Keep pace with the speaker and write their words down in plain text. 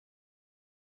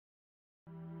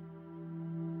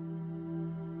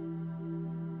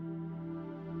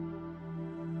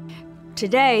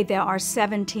Today, there are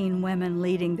 17 women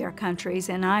leading their countries,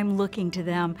 and I'm looking to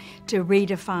them to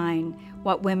redefine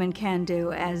what women can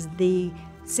do as the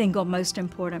single most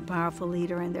important, powerful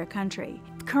leader in their country.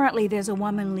 Currently, there's a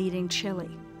woman leading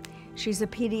Chile. She's a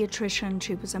pediatrician,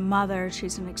 she was a mother,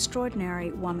 she's an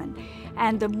extraordinary woman.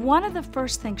 And one of the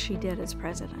first things she did as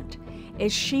president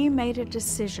is she made a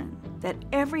decision that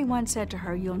everyone said to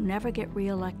her, "You'll never get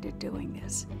reelected doing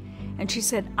this." And she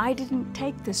said, "I didn't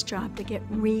take this job to get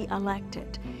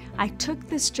reelected. I took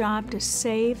this job to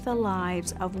save the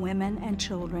lives of women and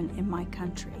children in my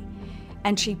country."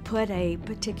 And she put a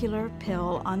particular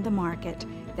pill on the market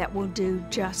that will do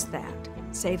just that,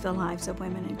 save the lives of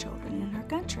women and children in her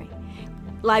country.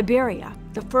 Liberia,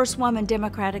 the first woman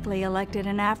democratically elected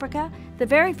in Africa, the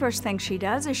very first thing she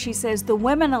does is she says, "The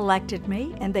women elected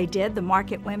me," and they did. The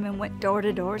market women went door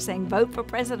to door saying, "Vote for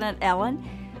President Ellen."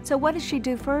 So what does she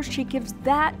do first? She gives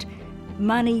that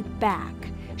money back.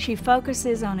 She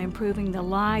focuses on improving the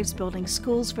lives, building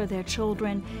schools for their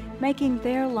children, making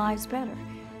their lives better.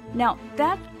 Now,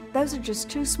 those are just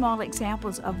two small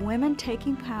examples of women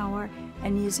taking power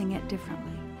and using it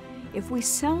differently. If we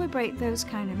celebrate those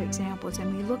kind of examples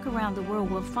and we look around the world,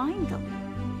 we'll find them.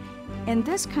 In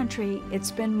this country,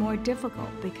 it's been more difficult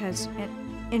because,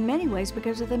 in many ways,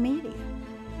 because of the media.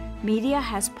 Media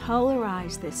has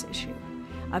polarized this issue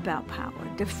about power,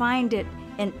 defined it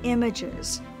in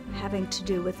images having to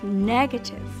do with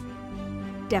negative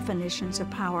definitions of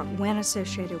power when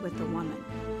associated with the woman,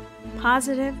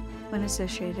 positive when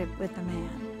associated with the man.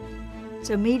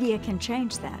 So media can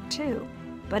change that too,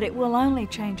 but it will only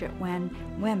change it when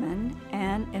women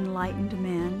and enlightened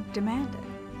men demand it.